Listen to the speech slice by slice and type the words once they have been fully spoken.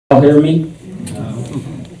Hear me?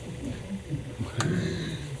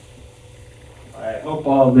 I hope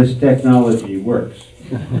all this technology works.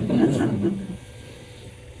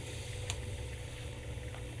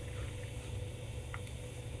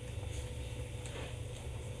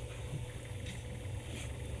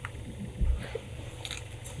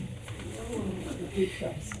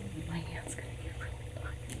 My hand's gonna get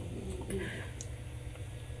really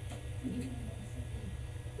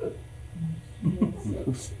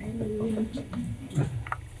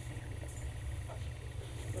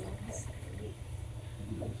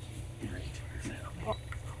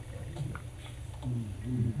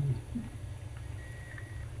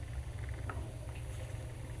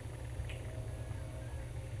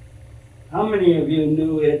How many of you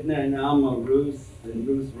knew Edna and Alma Ruth and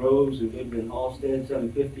Ruth Rose, who lived in Halstead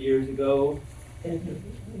some 50 years ago?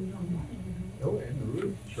 Oh, and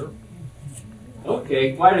Ruth, sure.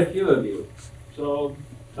 Okay, quite a few of you. So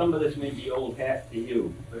some of this may be old hat to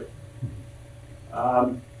you, but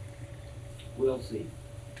we'll see.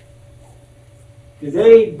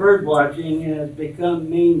 Today, bird watching has become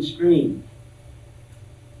mainstream.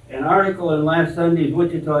 An article in last Sunday's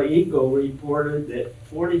Wichita Eagle reported that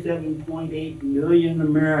 47.8 million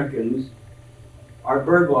Americans are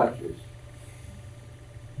bird watchers.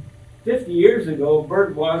 50 years ago,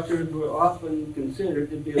 bird watchers were often considered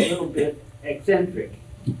to be a little bit eccentric.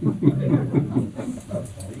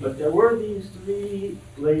 But there were these three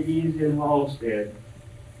ladies in Halstead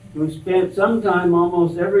who spent some time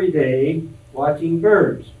almost every day watching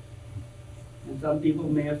birds. And some people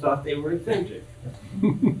may have thought they were eccentric.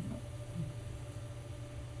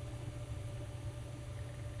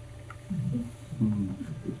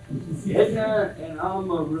 Edna and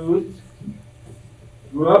Alma Ruth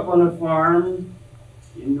grew up on a farm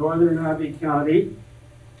in northern Harvey County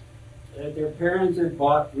that their parents had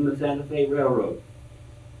bought from the Santa Fe Railroad.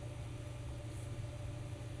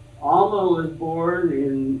 Alma was born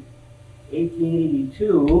in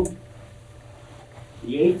 1882,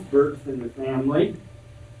 the eighth birth in the family,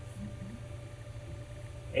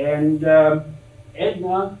 and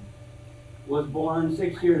Edna was born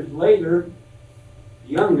 6 years later,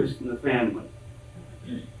 the youngest in the family.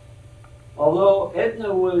 Although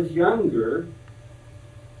Edna was younger,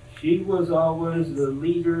 she was always the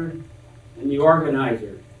leader and the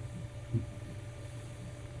organizer.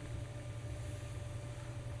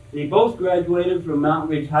 They both graduated from Mountain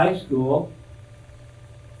Ridge High School.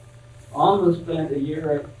 Alma spent a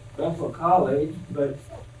year at Bethel College, but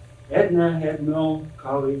Edna had no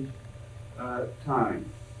college time.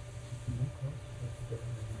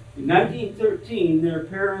 In 1913, their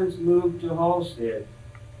parents moved to Halstead,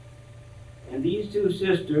 and these two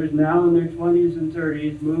sisters, now in their 20s and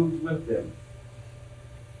 30s, moved with them.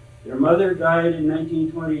 Their mother died in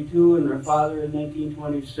 1922 and their father in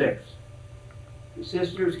 1926. The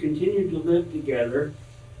sisters continued to live together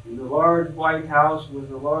in the large white house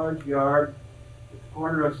with a large yard at the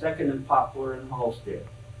corner of 2nd and Poplar in Halstead.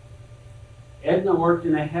 Edna worked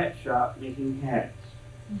in a hat shop making hats.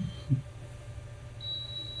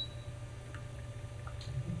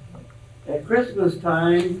 At Christmas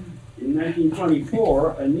time in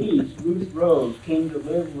 1924, a niece, Ruth Rose, came to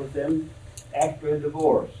live with them after a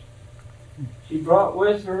divorce. She brought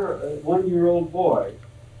with her a one-year-old boy,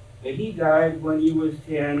 but he died when he was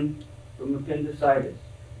 10 from appendicitis.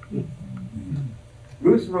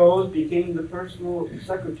 Ruth Rose became the personal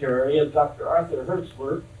secretary of Dr. Arthur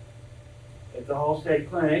Hertzler at the Halstead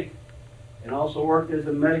Clinic and also worked as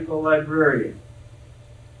a medical librarian.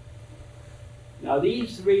 Now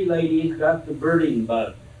these three ladies got the birding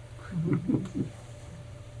bug.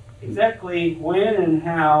 Exactly when and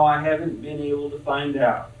how, I haven't been able to find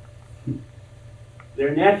out.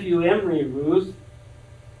 Their nephew, Emery Ruth,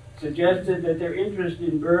 suggested that their interest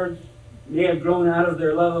in birds may have grown out of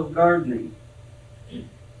their love of gardening.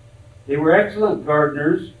 They were excellent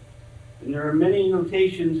gardeners, and there are many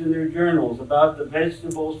notations in their journals about the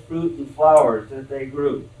vegetables, fruit, and flowers that they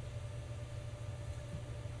grew.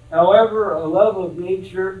 However, a love of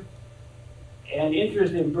nature and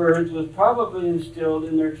interest in birds was probably instilled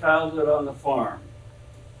in their childhood on the farm.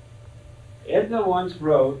 Edna once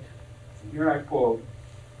wrote, here I quote,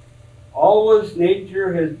 "Always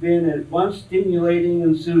nature has been at once stimulating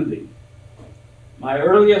and soothing. My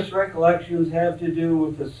earliest recollections have to do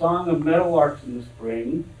with the song of meadowlarks in the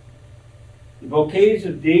spring, the bouquets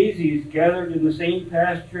of daisies gathered in the same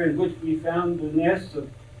pasture in which we found the nests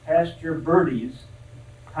of pasture birdies,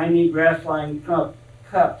 tiny grass-lined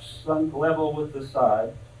cups sunk level with the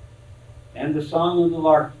sod, and the song of the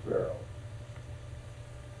lark sparrow."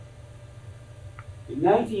 In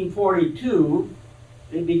 1942,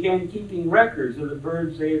 they began keeping records of the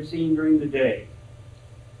birds they had seen during the day.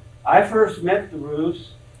 I first met the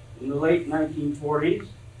Ruths in the late 1940s,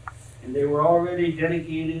 and they were already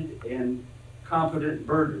dedicated and competent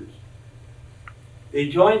birders. They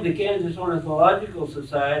joined the Kansas Ornithological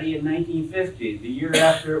Society in 1950, the year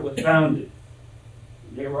after it was founded.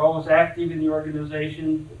 They were always active in the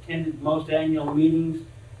organization, attended most annual meetings,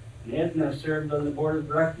 and Edna served on the board of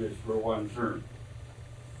directors for one term.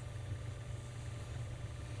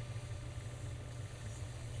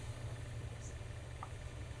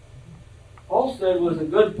 Halstead was a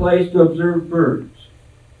good place to observe birds.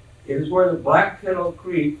 It is where the Black Kettle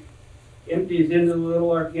Creek empties into the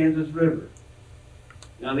Little Arkansas River.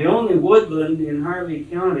 Now, the only woodland in Harvey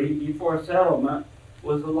County before settlement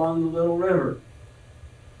was along the Little River.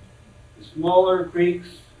 The smaller creeks,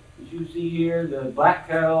 as you see here, the Black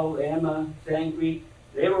Kettle, Emma, Sand Creek,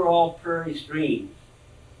 they were all prairie streams,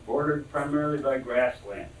 bordered primarily by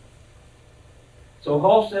grassland. So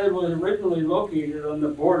Halstead was originally located on the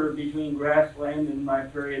border between grassland and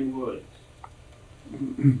riparian woods.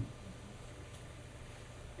 And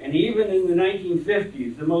even in the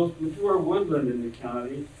 1950s, the most mature woodland in the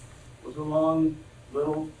county was along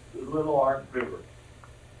the Little Ark River.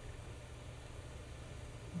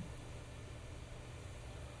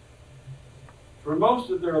 For most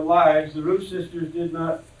of their lives, the Ruth sisters did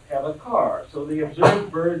not have a car, so they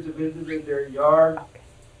observed birds that visited their yard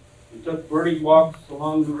and took birding walks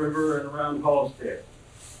along the river and around Halstead.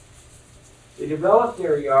 They developed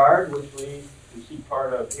their yard, which we can see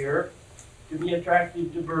part of here, to be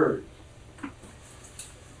attractive to birds.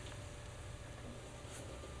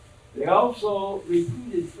 They also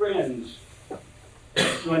recruited friends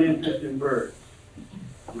to an interest in birds.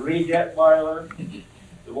 Marie Detweiler,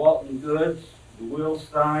 the Walton Goods, the Will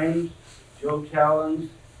Steins, Joe Challens,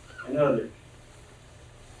 and others.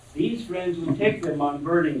 These friends would take them on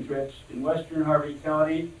birding trips in western Harvey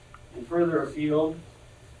County and further afield,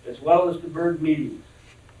 as well as to bird meetings.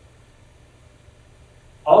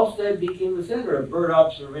 Halstead became the center of bird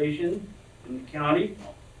observation in the county.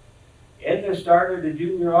 Edna started a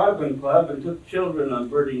junior audubon club and took children on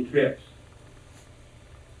birding trips.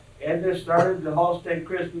 Edna started the Halstead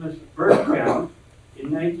Christmas bird count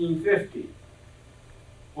in 1950,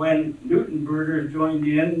 when Newton birders joined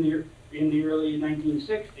in the early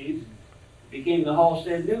 1960s. It became the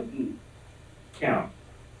Halstead Newton count.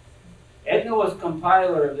 Edna was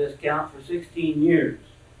compiler of this count for 16 years.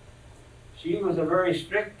 She was a very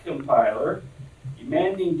strict compiler,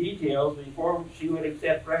 demanding details before she would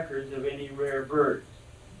accept records of any rare birds.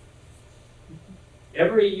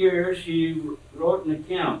 Every year she wrote an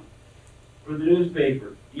account for the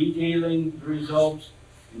newspaper, detailing the results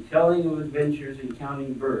and telling of adventures in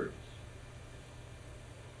counting birds.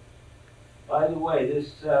 By the way,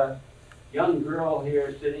 this young girl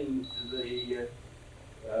here sitting to the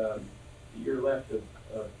your left of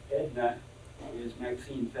Edna is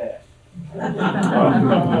Maxine Fast. Is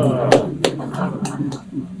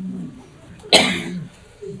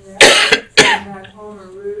that Homer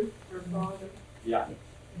Ruth, her father? Yeah.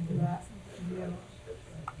 In the back. Yeah.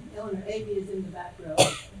 Eleanor Avey is in the back row,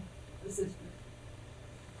 the sister.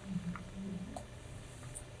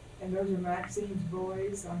 And those are Maxine's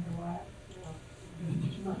boys on her lap.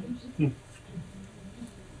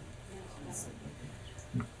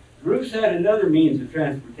 Ruth had another means of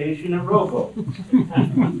transportation, a rowboat.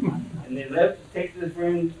 And they left to take their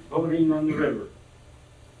friends boating on the river.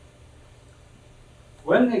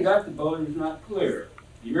 When they got the boat is not clear.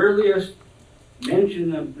 The earliest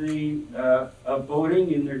mention of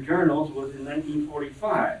boating in their journals was in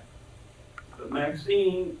 1945. But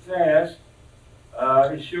Maxine Fast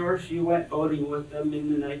is sure she went boating with them in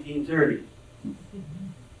the 1930s.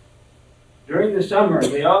 During the summer,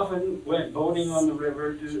 they often went boating on the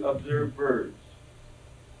river to observe birds.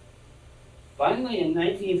 Finally, in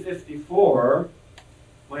 1954,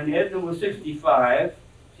 when Edna was 65,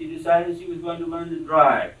 she decided she was going to learn to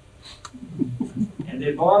drive. And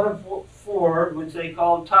they bought a Ford, which they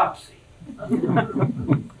called Topsy.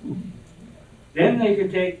 Then they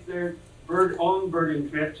could take their own birding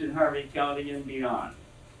trips in Harvey County and beyond.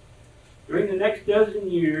 During the next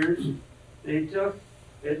dozen years, they took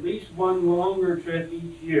at least one longer trip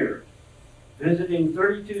each year, visiting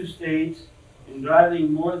 32 states and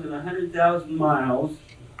driving more than 100,000 miles,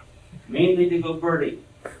 mainly to go birding.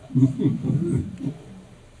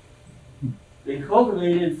 They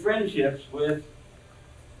cultivated friendships with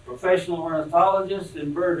professional ornithologists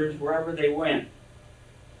and birders wherever they went.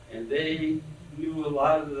 And they knew a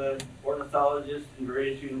lot of the ornithologists in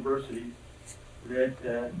various universities that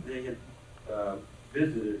they had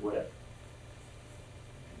visited with.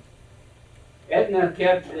 Edna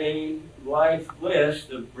kept a life list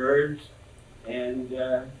of birds, and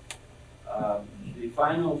the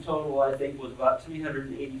final total, I think, was about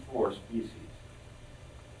 384 species.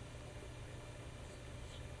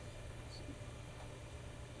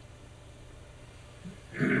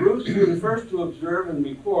 Ruth was the first to observe and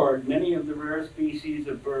record many of the rare species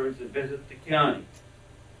of birds that visit the county.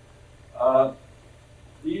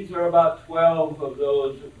 These are about 12 of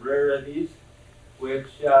those rarities, which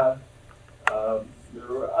there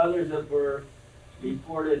were others that were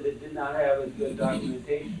reported that did not have as good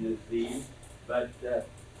documentation as these, but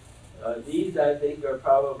these, I think, are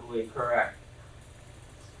probably correct.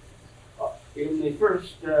 In the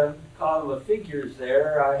first column of figures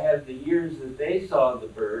there, I have the years that they saw the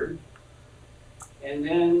bird, and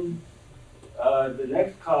then the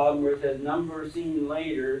next column where it says number seen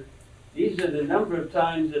later, these are the number of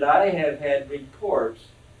times that I have had reports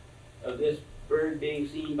of this bird being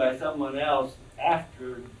seen by someone else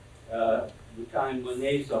after the time when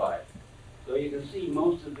they saw it. So you can see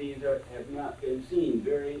most of these have not been seen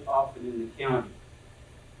very often in the county.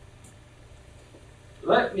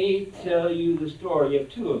 Let me tell you the story of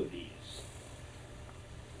two of these.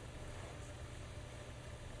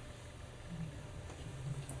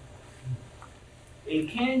 A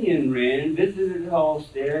canyon wren visited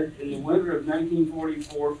Halstead in the winter of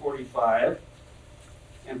 1944-45,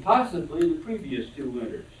 and possibly the previous two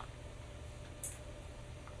winters.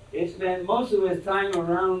 It spent most of its time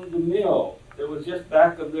around the mill that was just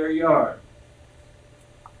back of their yard.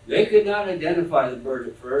 They could not identify the bird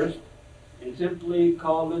at first, and simply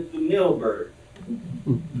called it the mill bird.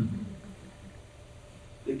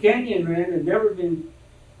 The canyon wren had never been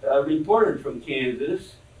reported from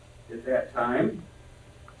Kansas at that time,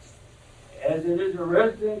 as it is a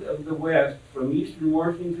resident of the West from eastern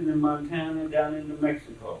Washington and Montana down into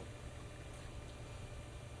Mexico.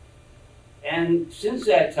 And since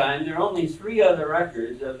that time, there are only 3 other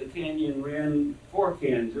records of the canyon wren for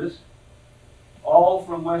Kansas, all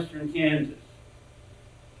from western Kansas.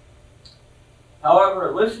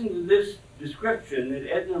 However, listen to this description that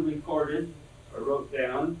Edna recorded or wrote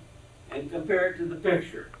down and compare it to the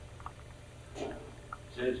picture. It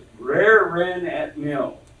says, rare wren at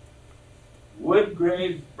mill, wood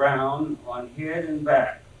gray brown on head and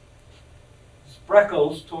back,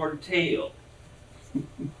 speckles toward tail,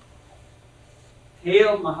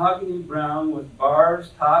 tail mahogany brown with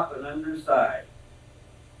bars top and underside,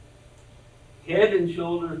 head and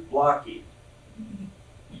shoulders blocky,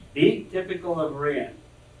 beak typical of wren,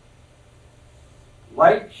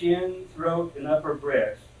 light chin, throat, and upper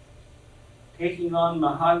breast, taking on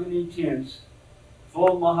mahogany tints,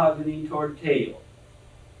 full mahogany toward tail.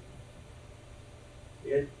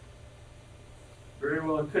 It very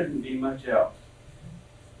well couldn't be much else.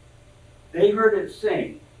 They heard it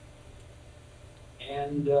sing,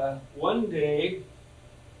 and one day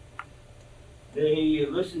they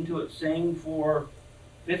listened to it sing for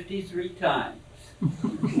 53 times. Let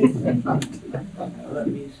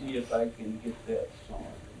me see if I can get that song.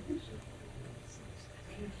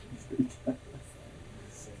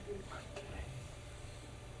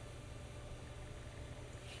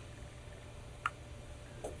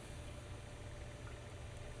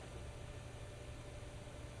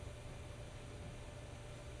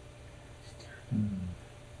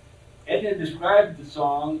 Edna described the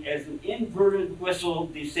song as an inverted whistle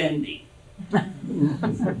descending.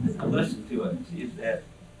 Now listen to it, see if that's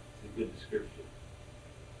a good description.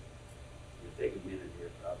 It'll take a minute here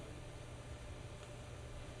probably.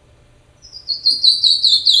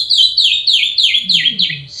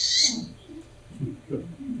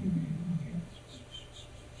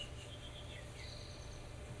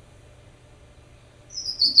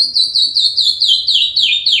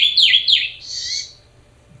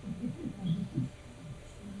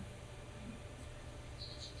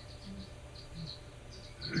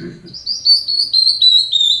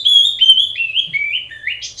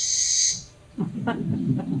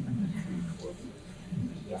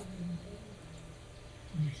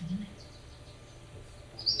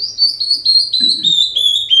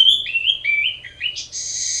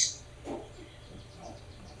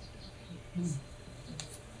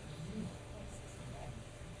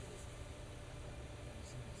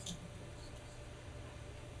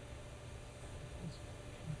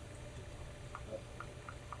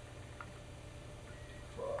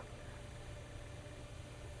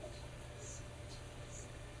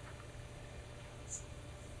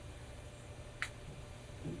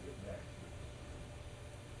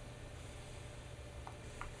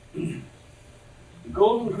 The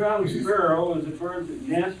golden-crowned sparrow is a bird that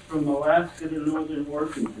nests from Alaska to northern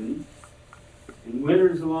Washington. in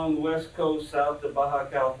winters along the west coast south of Baja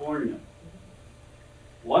California.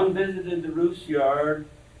 One visited the Ruth's yard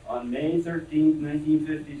on May 13,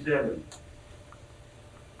 1957.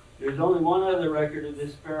 There's only one other record of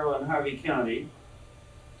this sparrow in Harvey County,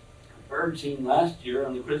 a bird seen last year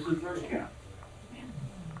on the Christmas bird count.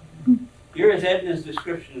 Here is Edna's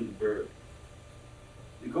description of the bird.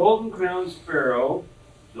 The golden-crowned sparrow,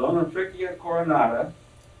 Zonotrichia coronata,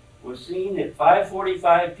 was seen at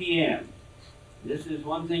 5:45 p.m. This is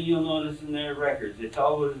one thing you'll notice in their records. It's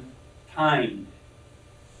always timed.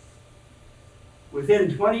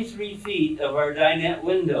 Within 23 feet of our dinette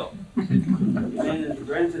window. And then in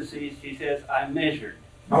parentheses, she says, I measured.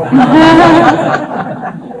 The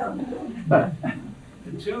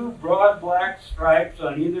two broad black stripes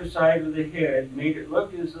on either side of the head made it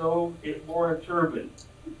look as though it wore a turban,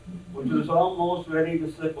 which was almost ready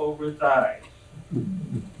to slip over its eyes.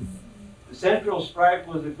 The central stripe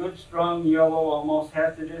was a good strong yellow, almost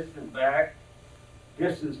half the distance back,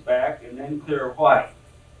 and then clear white,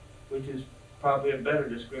 which is probably a better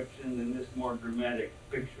description than this more dramatic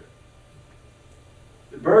picture.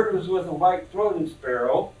 The bird was with a white-throated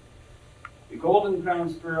sparrow. The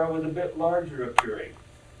golden-crowned sparrow was a bit larger appearing.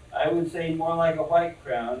 I would say more like a white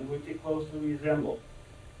crown, which it closely resembled.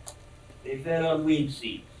 They fed on weed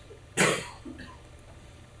seeds.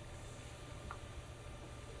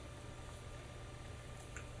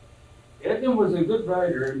 Edna was a good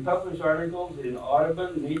writer and published articles in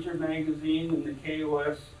Audubon, Nature magazine, and the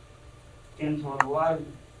KOS, Kansas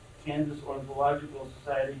Ornithological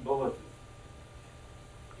Society Bulletin.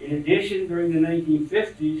 In addition, during the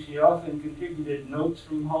 1950s, she often contributed notes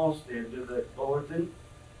from Halstead to the bulletin,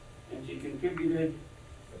 and she contributed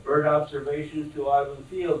bird observations to Audubon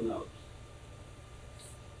Field Notes.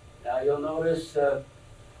 Now you'll notice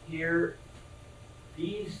here,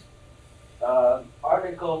 these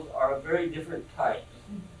articles are of very different types.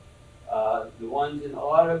 The ones in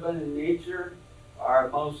Audubon and Nature are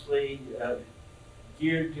mostly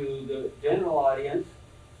geared to the general audience.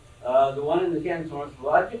 The one in the Kansas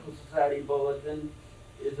Ornithological Society Bulletin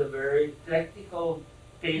is a very technical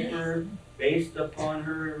paper based upon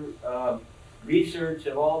her research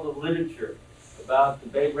of all the literature about the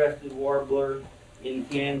bay-breasted warbler in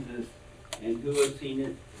Kansas and who had seen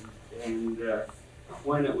it and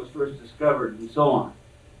when it was first discovered and so on.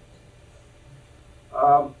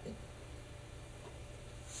 Now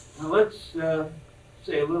let's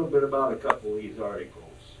say a little bit about a couple of these articles.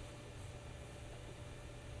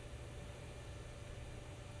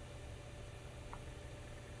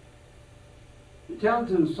 The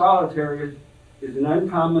Townsend solitaire is an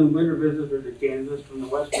uncommon winter visitor to Kansas from the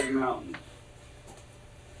western mountains.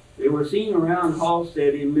 They were seen around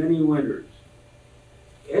Halstead in many winters.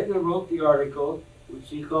 Edna wrote the article, which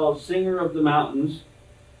she called Singer of the Mountains,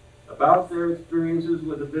 about their experiences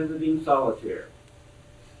with a visiting solitaire.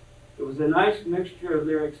 It was a nice mixture of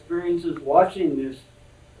their experiences watching this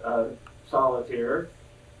solitaire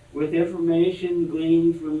with information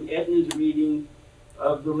gleaned from Edna's reading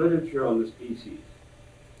of the literature on the species.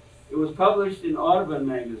 It was published in Audubon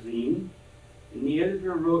magazine, and the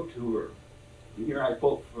editor wrote to her. And here I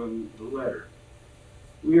quote from the letter.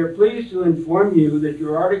 We are pleased to inform you that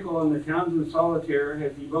your article on the Townsend solitaire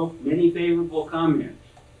has evoked many favorable comments.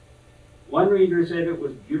 One reader said it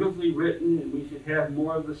was beautifully written and we should have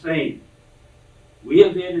more of the same. We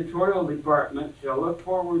of the editorial department shall look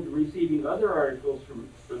forward to receiving other articles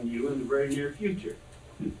from you in the very near future.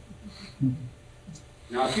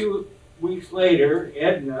 Now, a few weeks later,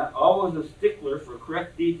 Edna, always a stickler for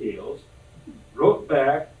correct details, wrote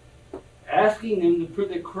back asking them to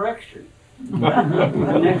put a correction in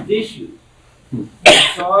the next issue.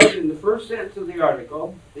 Because in the first sentence of the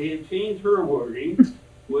article, they had changed her wording,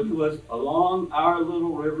 which was along our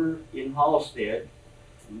little river in Halstead,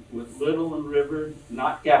 with little and river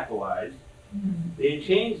not capitalized. They had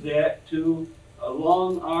changed that to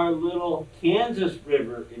along our little Kansas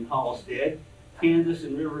River in Halstead, Kansas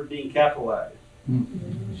and river being capitalized.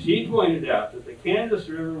 She pointed out that the Kansas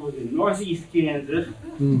River was in northeast Kansas,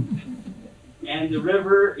 and the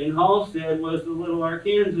river in Halstead was the Little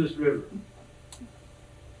Arkansas River.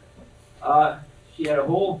 She had a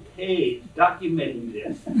whole page documenting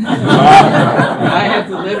this. I have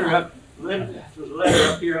the letter up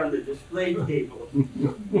here on the display table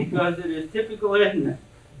because it is typical Edna.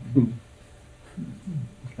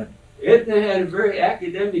 Edna had a very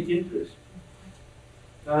academic interest,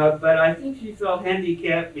 but I think she felt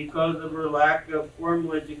handicapped because of her lack of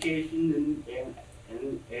formal education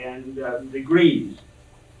and degrees.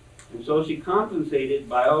 And so she compensated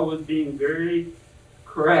by always being very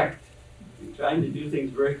correct and trying to do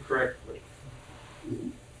things very correctly.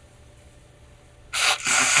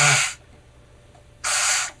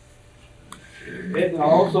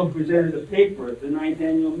 Edna also presented a paper at the 9th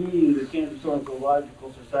annual meeting of the Kansas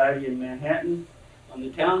Ornithological Society in Manhattan on the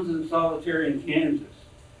Townsend Solitaire in Kansas.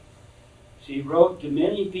 She wrote to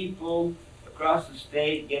many people across the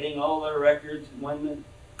state, getting all their records and when the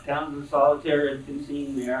Townsend Solitaire had been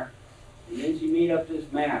seen there. And then she made up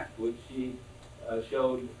this map, which she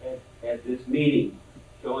showed at this meeting,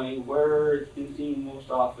 showing where it's been seen most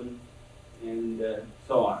often and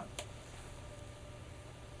so on.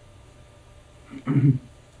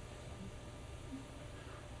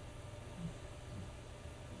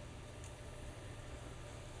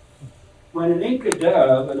 When an Inca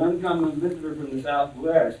dove, an uncommon visitor from the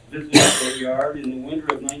Southwest, visited their yard in the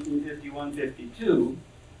winter of 1951-52,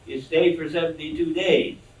 it stayed for 72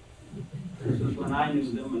 days. This is when I knew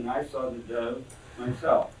them and I saw the dove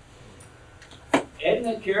myself.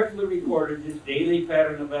 Edna carefully recorded his daily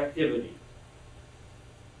pattern of activity.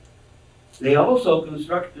 They also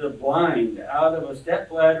constructed a blind out of a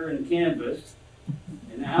stepladder and canvas,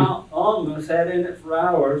 and Alma sat in it for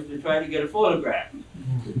hours to try to get a photograph.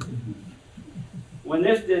 When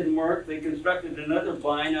this didn't work, they constructed another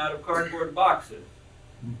blind out of cardboard boxes.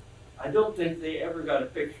 I don't think they ever got a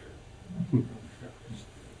picture.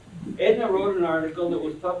 Edna wrote an article that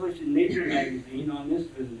was published in Nature magazine on this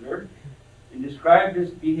visitor and described his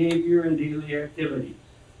behavior and daily activities.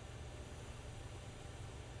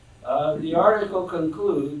 The article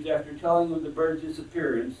concludes after telling of the bird's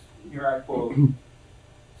disappearance, and here I quote,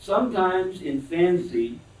 "Sometimes in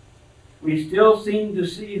fancy, we still seem to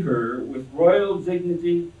see her with royal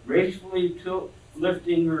dignity, gracefully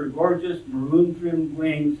lifting her gorgeous maroon-trimmed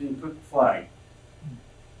wings in quick flight.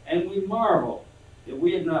 And we marvel that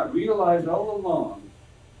we had not realized all along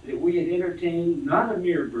that we had entertained not a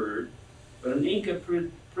mere bird, but an Inca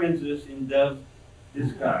princess in dove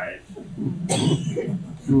disguise."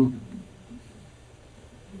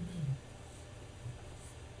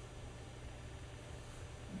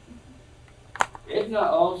 Edna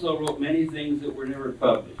also wrote many things that were never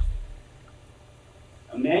published.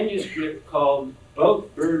 A manuscript called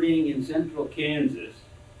Boat Birding in Central Kansas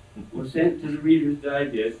was sent to the Reader's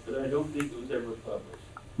Digest, but I don't think it was ever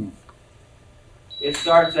published. It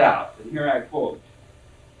starts out, and here I quote,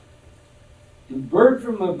 "To bird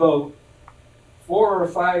from a boat, 4 or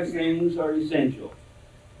 5 things are essential.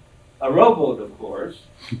 A rowboat, of course,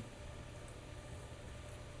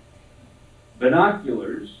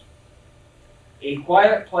 binoculars, a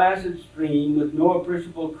quiet, placid stream with no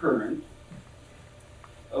appreciable current,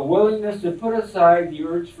 a willingness to put aside the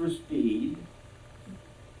urge for speed,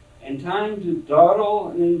 and time to dawdle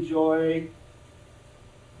and enjoy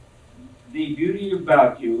the beauty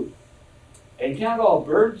about you, and count all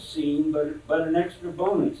birds seen but an extra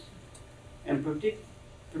bonus, and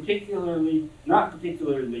not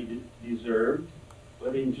particularly deserved,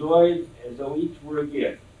 but enjoyed as though each were a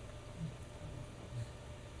gift."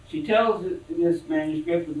 She tells in this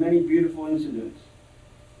manuscript of many beautiful incidents,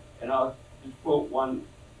 and I'll just quote one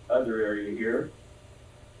other area here.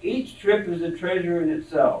 "Each trip is a treasure in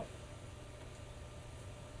itself.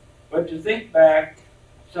 But to think back,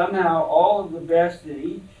 somehow all of the best in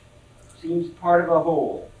each seems part of a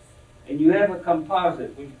whole, and you have a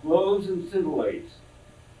composite which glows and scintillates,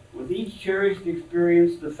 with each cherished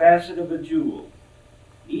experience the facet of a jewel.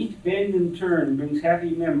 Each bend and turn brings happy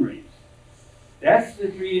memories. That's the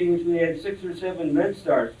tree in which we had 6 or 7 red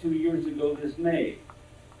stars 2 years ago this May.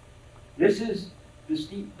 This is the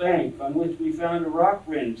steep bank on which we found a rock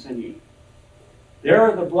wren singing. There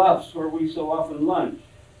are the bluffs where we so often lunch.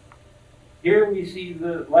 Here we see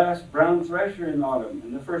the last brown thresher in autumn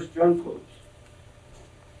and the first juncos."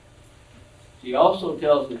 She also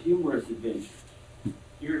tells of humorous adventures.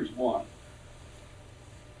 Here's one.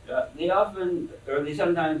 They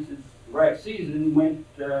sometimes, at the right season, went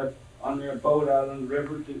on their boat out on the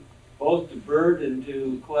river both to bird and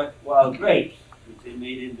to collect wild grapes, which they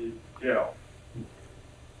made into gel.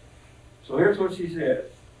 So here's what she says.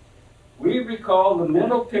 "We recall the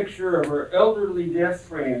mental picture of our elderly deaf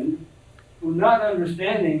friend, who, not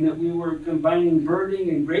understanding that we were combining birding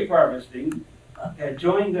and grape harvesting, had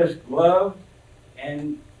joined us gloved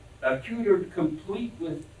and accoutred complete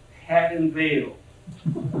with hat and veil.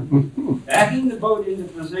 Backing the boat into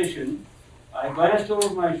position, I glanced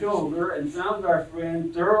over my shoulder and found our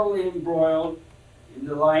friend thoroughly embroiled in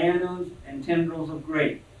the lianas and tendrils of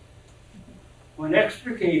grape. When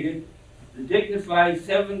extricated, the dignified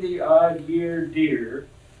 70-odd-year deer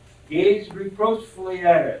gazed reproachfully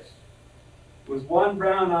at us, with one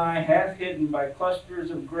brown eye half hidden by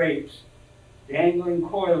clusters of grapes dangling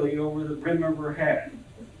coyly over the brim of her hat.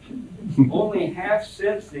 Only half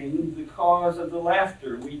sensing the cause of the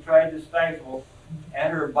laughter we tried to stifle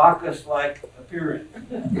had her Bacchus-like appearance.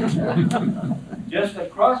 Just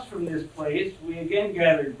across from this place, we again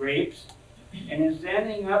gathered grapes, and in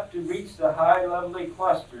standing up to reach the high, lovely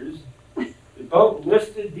clusters, the boat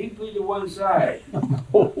lifted deeply to one side.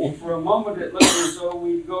 For a moment it looked as though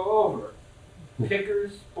we'd go over.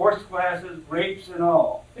 Pickers, sports glasses, grapes and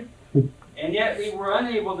all. And yet we were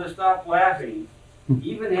unable to stop laughing,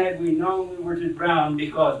 even had we known we were to drown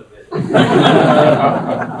because of it.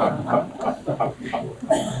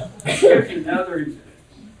 Here's another incident.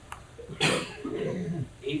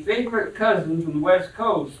 A favorite cousin from the West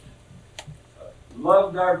Coast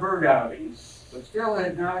loved our bird outings, but still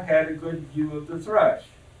had not had a good view of the thrush.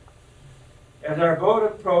 As our boat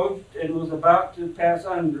approached and was about to pass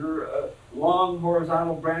under a long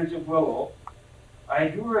horizontal branch of willow, I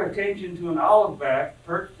drew her attention to an oliveback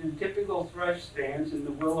perched in typical thrush stance in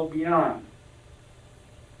the willow beyond.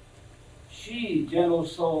 She, gentle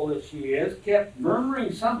soul that she is, kept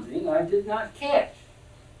murmuring something I did not catch.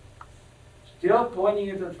 Still pointing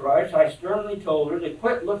at the thrush, I sternly told her to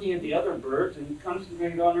quit looking at the other birds and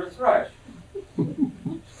concentrate on her thrush.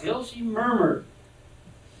 Still she murmured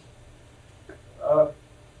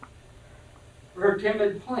her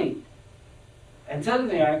timid plaint. And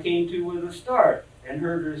suddenly I came to with a start and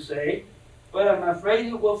heard her say, "But I'm afraid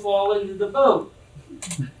it will fall into the boat."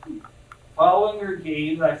 Following her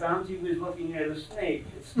gaze, I found she was looking at a snake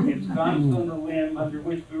ensconced on the limb under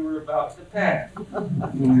which we were about to pass.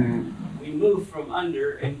 We moved from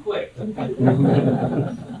under and quick.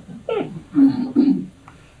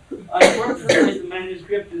 Unfortunately, the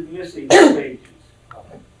manuscript is missing 2 pages.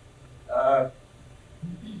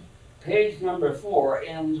 Page number 4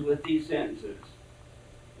 ends with these sentences.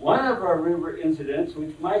 One of our river incidents,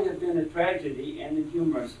 which might have been a tragedy, ended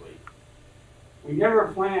humorously. We never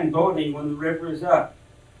planned boating when the river is up.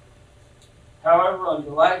 However, on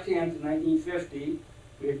July 10th, 1950,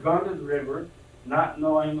 we had gone to the river, not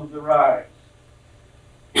knowing of the rise.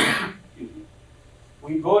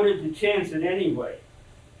 We voted to chance it anyway.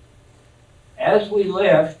 As we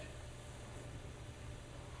left,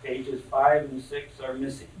 pages 5 and 6 are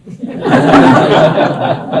missing. We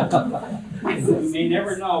may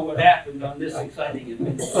never know what happened on this exciting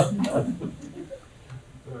adventure.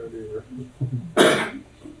 Oh dear.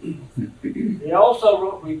 They also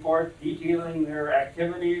wrote reports detailing their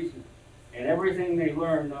activities and everything they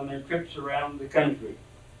learned on their trips around the country.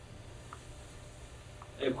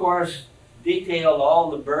 They, of course, detailed all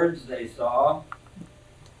the birds they saw,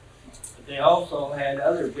 but they also had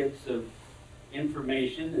other bits of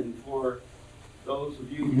information, and for those of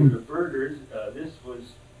you who are birders, this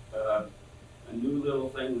was a new little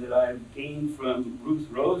thing that I gained from Ruth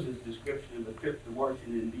Rose's description of a trip to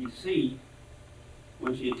Washington, D.C.,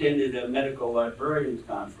 when she attended a medical librarians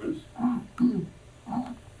conference.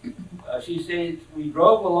 She says, we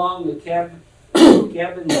drove along the Cabin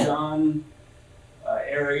John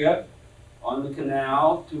area on the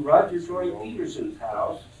canal to Roger Troy Peterson's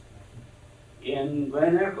house in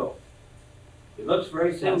Glen Echo. It looks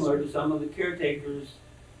very similar to some of the caretakers'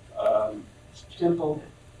 simple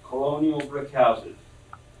colonial brick houses.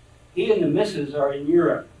 He and the missus are in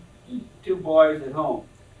Europe, 2 boys at home.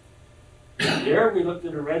 There we looked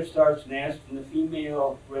at a red star's nest and the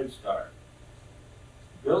female red star.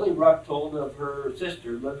 Billy Ruck told of her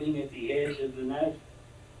sister living at the edge of the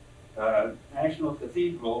National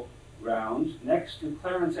Cathedral grounds next to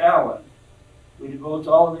Clarence Allen, who devotes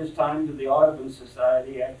all of his time to the Audubon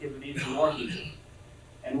Society activities in Washington,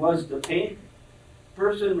 and was the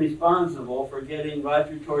person responsible for getting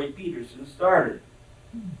Roger Tory Peterson started.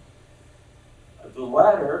 The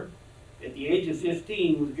latter, at the age of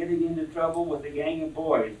 15, was getting into trouble with a gang of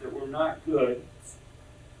boys that were not good,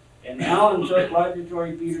 and Allen took Roger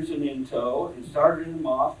Tory Peterson in tow and started him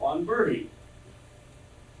off on birding.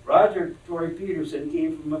 Roger Tory Peterson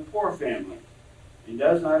came from a poor family and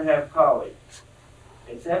does not have college.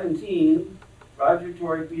 At 17, Roger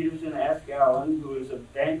Tory Peterson asked Allen, who is a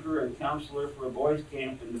banker and counselor for a boys'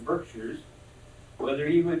 camp in the Berkshires, whether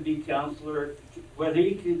he could be counselor at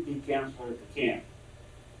the camp.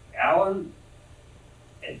 Allen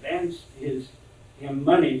advanced him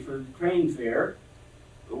money for the train fare,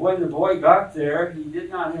 but when the boy got there, he did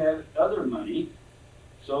not have other money,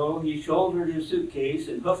 so he shouldered his suitcase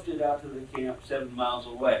and hoofed it out to the camp 7 miles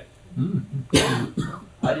away.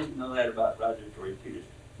 I didn't know that about Roger Tory Peterson.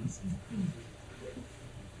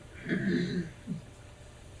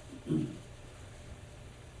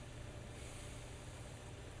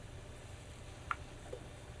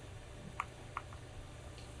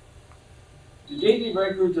 The daily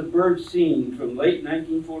records of birds seen from late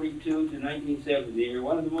 1942 to 1970 are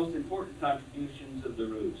one of the most important contributions of the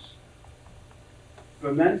Roost.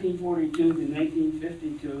 From 1942 to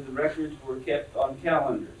 1952, the records were kept on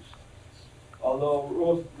calendars,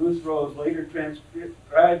 although Ruth Rose later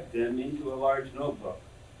transcribed them into a large notebook.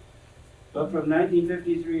 But from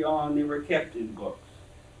 1953 on, they were kept in books.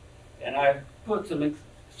 And I've put some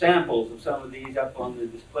samples of some of these up on the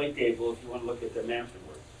display table if you want to look at them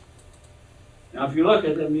afterwards. Now, if you look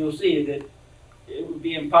at them, you'll see that it would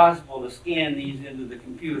be impossible to scan these into the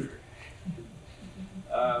computer.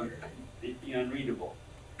 It'd be unreadable.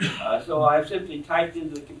 So I've simply typed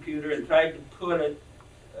into the computer and tried to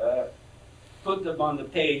put them on the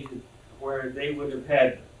page where they would have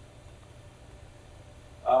had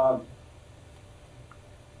them.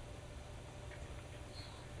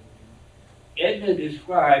 Edna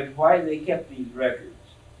described why they kept these records,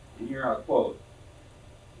 and here I'll quote.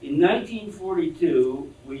 In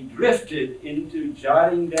 1942, we drifted into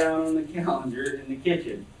jotting down on the calendar in the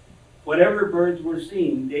kitchen whatever birds were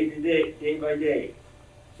seen day to day, day by day,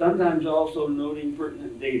 sometimes also noting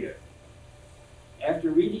pertinent data. After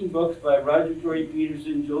reading books by Roger Tory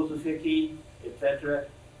Peterson, Joseph Hickey, etc.,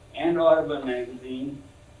 and Audubon magazine,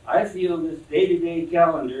 I feel this day-to-day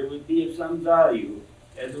calendar would be of some value,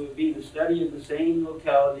 as it would be the study of the same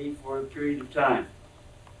locality for a period of time.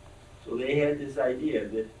 So they had this idea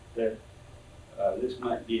that this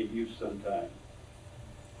might be of use sometime.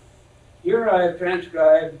 Here I have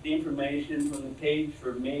transcribed the information from the page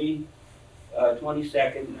for May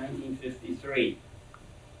 22nd, 1953.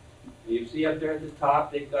 You see up there at the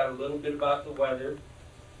top, they've got a little bit about the weather.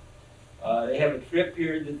 They have a trip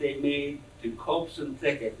here that they made to Kauffman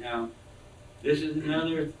Thicket. Now, this is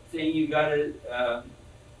another thing you got to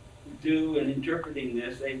do in interpreting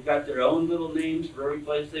this. They've got their own little names for every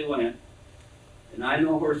place they went. And I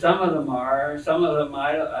know where some of them are. Some of them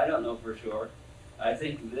I don't know for sure. I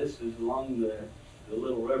think this is along the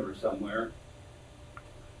little river somewhere.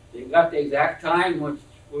 They've got the exact time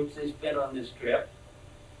which they spent on this trip.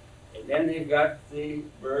 And then they've got the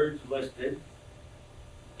birds listed.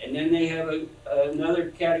 And then they have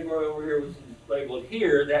another category over here which is labeled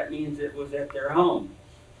here. That means it was at their home.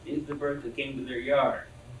 These are the birds that came to their yard.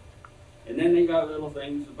 And then they got little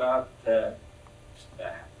things about,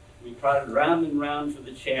 we trotted round and round for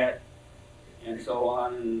the chat, and so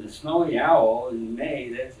on. And the snowy owl in May,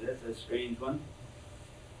 that's a strange one.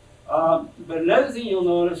 But another thing you'll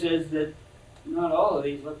notice is that not all of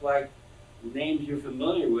these look like names you're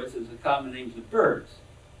familiar with as the common names of birds.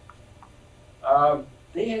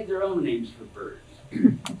 They had their own names for birds.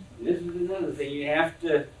 This is another thing you have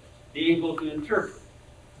to be able to interpret.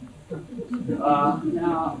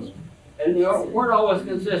 Now, and they weren't always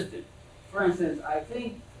consistent. For instance, I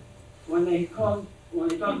think when they talk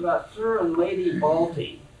about Sir and Lady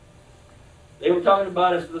Balti, they were talking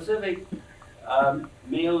about a specific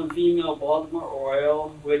male and female Baltimore Oriole,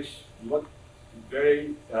 which looked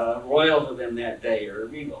very royal to them that day, or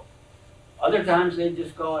regal. Other times they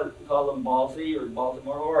just call them Balti or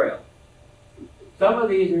Baltimore Oriole. Some of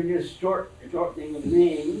these are just shortening of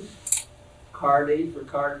names. Cardi for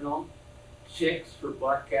cardinal, Chicks for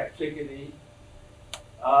black-capped chickadee.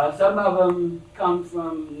 Some of them come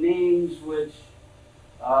from names which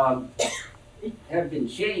have been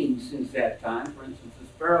changed since that time. For instance, the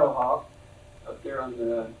sparrowhawk up there on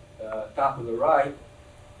the top of the right,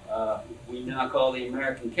 we now call the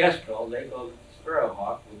American kestrel. They call it the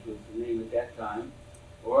sparrowhawk, which was the name at that time.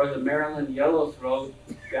 Or the Maryland yellowthroat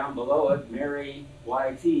down below it, Mary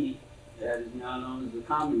YT, that is now known as the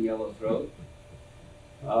common yellowthroat.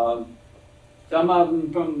 Some of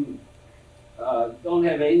them don't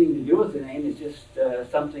have anything to do with the name. It's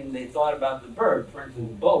just something they thought about the bird. For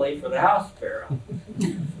instance, Bully for the house sparrow.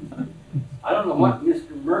 I don't know what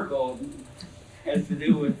Mr. Merkel has to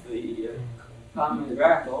do with the common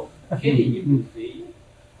grackle. Kitty, you can see.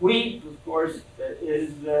 Wheat, of course,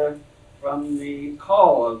 is from the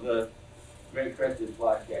call of the great crested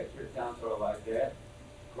flycatcher. It sounds sort of like that.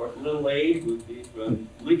 Of course, Little Abe would be from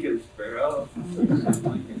Lincoln sparrow.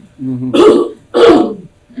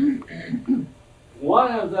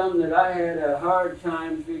 One of them that I had a hard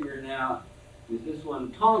time figuring out is this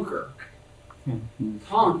one, Tonker.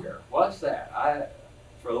 Tonker, what's that?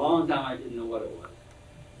 For a long time I didn't know what it was.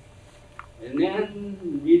 And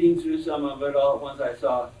then reading through some of it, all at once I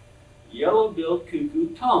saw yellow-billed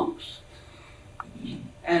cuckoo tonks.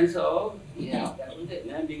 And so, yeah, that was it.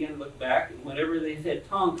 And I began to look back, and whenever they said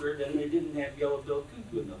Tonker, then they didn't have yellow-billed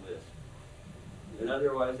cuckoo in the list. And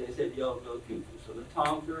otherwise they said yellow-billed cuckoo. So the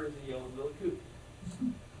Tonker is a yellow-billed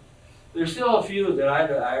cuckoo. There's still a few that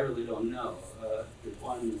I really don't know. There's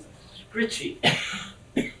one, Scritchy.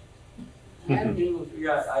 I haven't been able to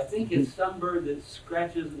figure out. I think it's some bird that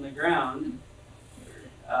scratches in the ground.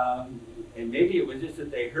 And maybe it was just that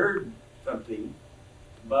they heard something,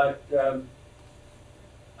 but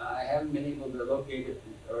I haven't been able to locate it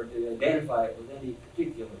or to identify it with any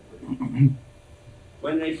particular clue.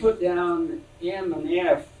 When they put down M and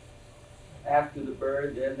F after the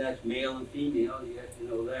bird, then that's male and female, you have to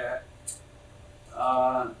know that.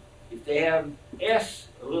 If they have S,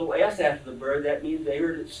 a little S after the bird, that means they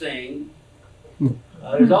heard it sing.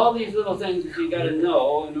 There's all these little things that you got to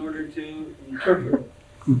know in order to interpret.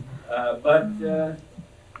 But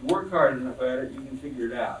work hard enough at it, you can figure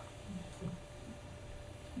it out.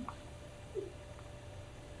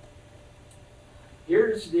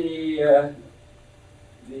 Here's the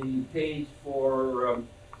page for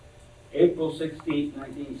April 16th,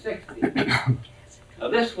 1960. Now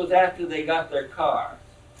this was after they got their car.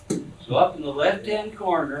 So up in the left-hand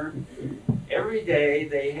corner, every day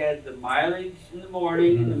they had the mileage in the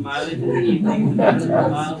morning and the mileage in the evening, and the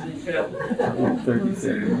miles they traveled.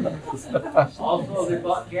 36. Also, they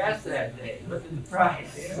bought gas that day. Look at the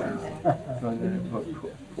price.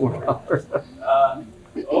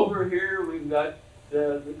 $4. Over here, we've got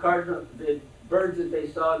the birds that they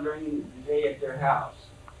saw during the day at their house.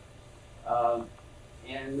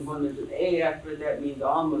 And when there's an A after it, that means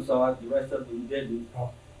Alma saw it, the rest of them didn't.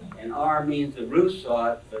 And R means that Ruth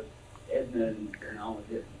saw it, but Edna and Alma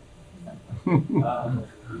didn't.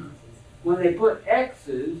 When they put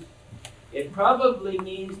X's, it probably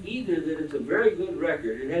means either that it's a very good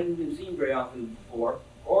record, it hadn't been seen very often before,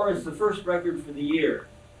 or it's the first record for the year.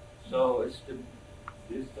 So it's to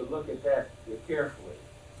look at that carefully.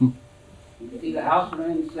 You can see the house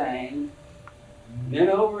wren sang. Then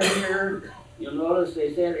over here, you'll notice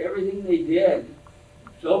they said everything they did.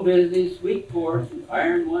 So busy, sweet porch,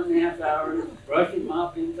 iron 1.5 hours, brushing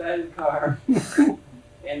mop inside the car.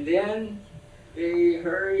 And then they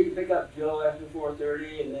hurried to pick up Joe after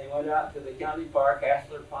 4:30, and they went out to the county park,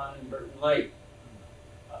 Hassler Pond and Burton Lake.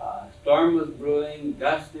 Storm was brewing,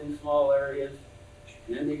 dust in small areas.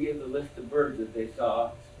 And then they gave the list of birds that they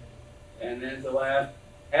saw. And then at the last,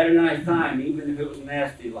 had a nice time, even if it was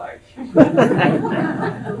nasty like.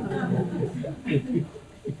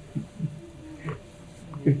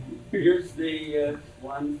 Here's the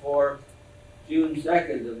one for June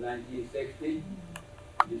 2nd of 1960.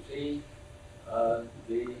 You see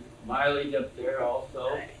the mileage up there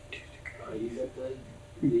also. You got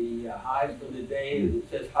the high for the day. It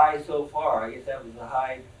says high so far. I guess that was the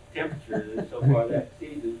high temperature so far that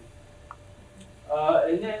season.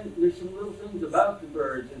 And then there's some little things about the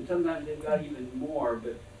birds, and sometimes they've got even more,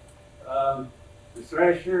 but the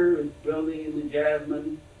thresher is building in the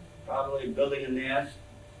jasmine, probably building a nest.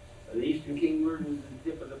 The eastern kingbird is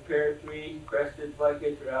the tip of the pear tree, crested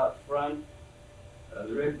flycatcher out front.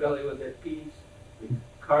 The red belly was at peace. The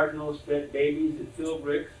cardinals fed babies at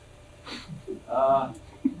Philbricks.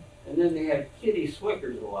 And then they had kitty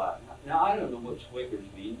swickers a lot. Now I don't know what swickers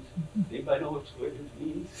means. Anybody know what swickers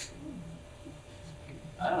means?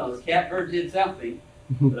 I don't know, the catbird did something,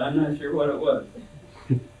 but I'm not sure what it was.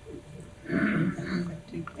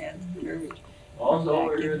 Also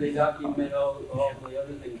over here they document all the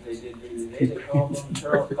other things they did during the day. They called them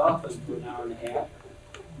Charles Kauffman for an hour and a half.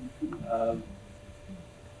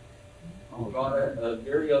 Brought a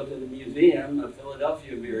vireo to the museum, a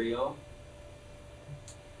Philadelphia vireo.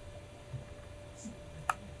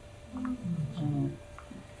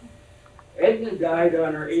 Edna died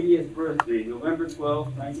on her 80th birthday, November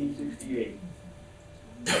 12, 1968.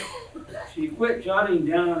 She quit jotting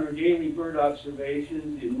down her daily bird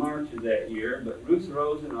observations in March of that year, but Ruth,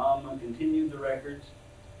 Rose, and Alma continued the records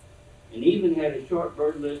and even had a short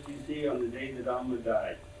bird list you see on the day that Alma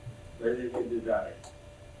died, where they lived to die.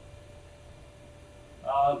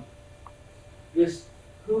 This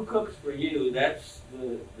Who Cooks for You, that's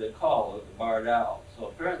the call of the barred owl. So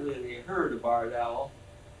apparently they heard a barred owl,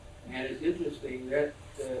 and it's interesting that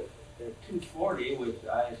at 2:40, which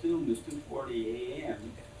I assume is 2:40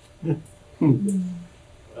 a.m.,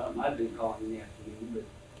 well, it might have been calling in the afternoon, but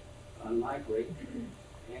unlikely.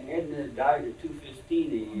 And Edna died at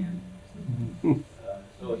 2:15 a.m.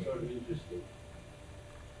 So it's sort of interesting.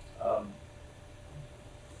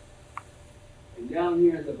 And down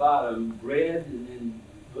here at the bottom, red, and then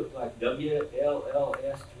looked like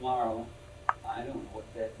WLLS tomorrow. I don't know what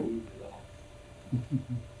that means at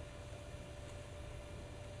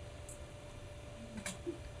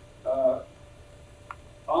all.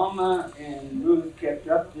 Alma and Ruth kept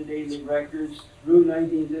up the daily records through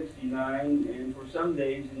 1969 and for some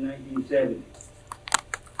days in 1970.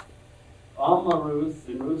 Alma Ruth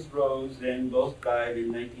and Ruth Rose then both died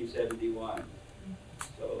in 1971.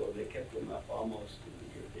 So they kept them up almost to the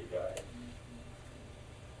year they died.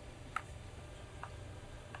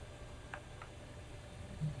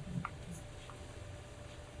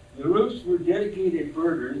 The Ruths were dedicated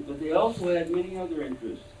birders, but they also had many other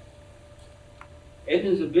interests.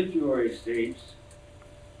 Edna's obituary states,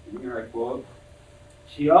 and here I quote,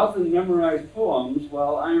 "She often memorized poems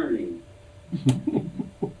while ironing.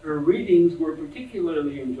 Her readings were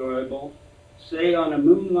particularly enjoyable, say on a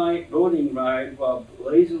moonlight boating ride while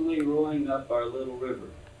lazily rowing up our little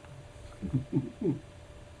river."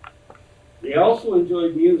 They also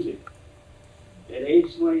enjoyed music. At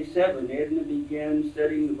age 27, Edna began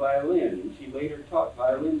studying the violin, and she later taught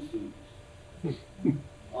violin students.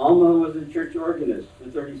 Alma was a church organist for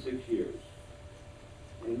 36 years.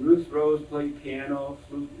 And Ruth Rose played piano,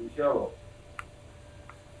 flute, and cello.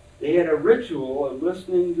 They had a ritual of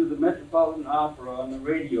listening to the Metropolitan Opera on the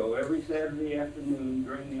radio every Saturday afternoon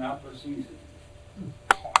during the opera season.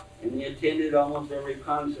 And they attended almost every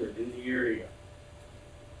concert in the area.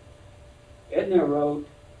 Edna wrote,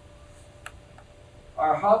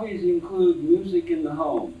 "Our hobbies include music in the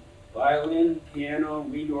home, violin, piano,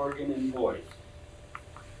 reed organ, and voice.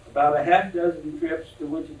 About a half dozen trips to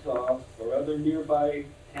Wichita or other nearby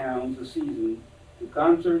towns a season to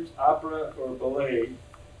concerts, opera, or ballet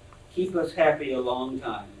keep us happy a long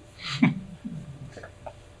time."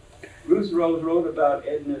 Ruth Rose wrote about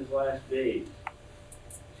Edna's last days.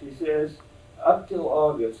 She says, "Up till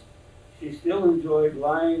August, she still enjoyed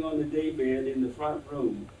lying on the daybed in the front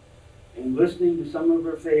room and listening to some of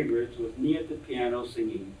her favorites with me at the piano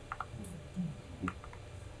singing."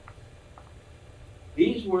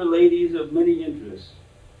 These were ladies of many interests,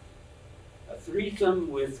 a threesome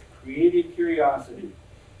with creative curiosity.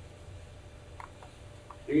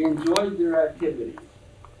 They enjoyed their activities,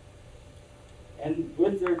 and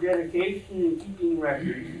with their dedication in keeping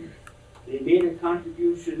records, they made a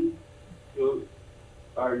contribution to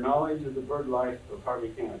our knowledge of the bird life of Harvey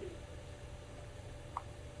County.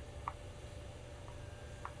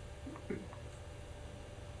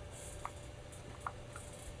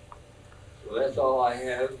 So that's all I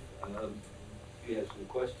have. If you have some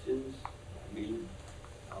questions,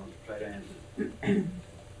 I'll try to answer.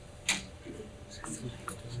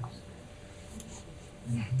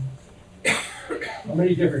 How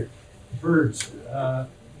many different birds,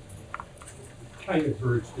 kind of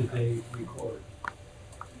birds did they record?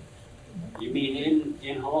 You mean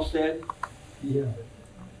in Halstead? Yeah.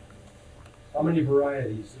 How many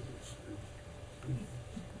varieties?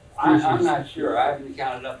 I'm not sure. I haven't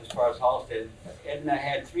counted up as far as Halstead. Edna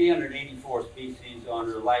had 384 species on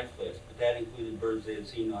her life list, but that included birds they had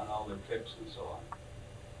seen on all their trips and so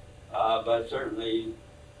on. But certainly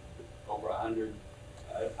over 100,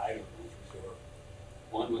 I don't know for sure.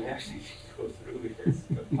 One would have to go through here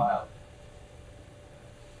and compile.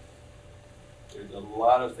 There's a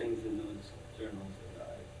lot of things in those journals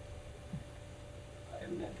that I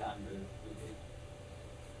haven't had time to look at.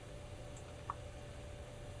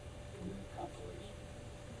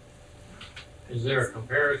 Is there a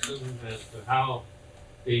comparison as to how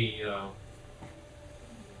the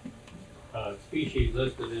species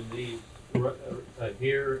listed in these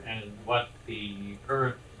here and what the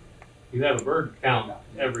current, you have a bird count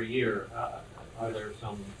every year. Are there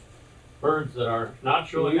some birds that are not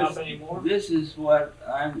showing up anymore? This is what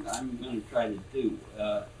I'm going to try to do.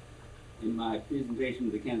 In my presentation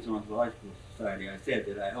to the Kansas Ornithological Society, I said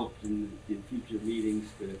that I hoped in future meetings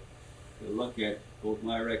to look at both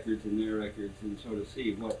my records and their records and sort of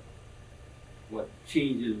see what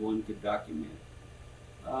changes one could document.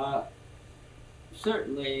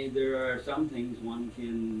 Certainly there are some things one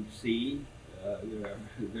can see.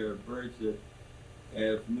 There are birds that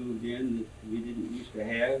have moved in that we didn't used to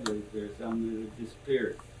have. There are some that have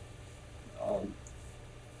disappeared.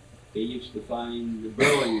 They used to find the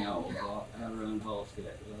burrowing owls out around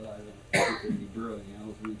Halstead. Well, I don't think there are any burrowing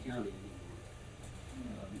owls in the county anymore.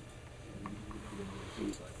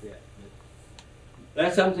 Things like that. But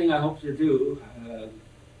that's something I hope to do. But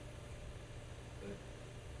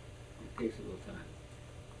it takes a little time.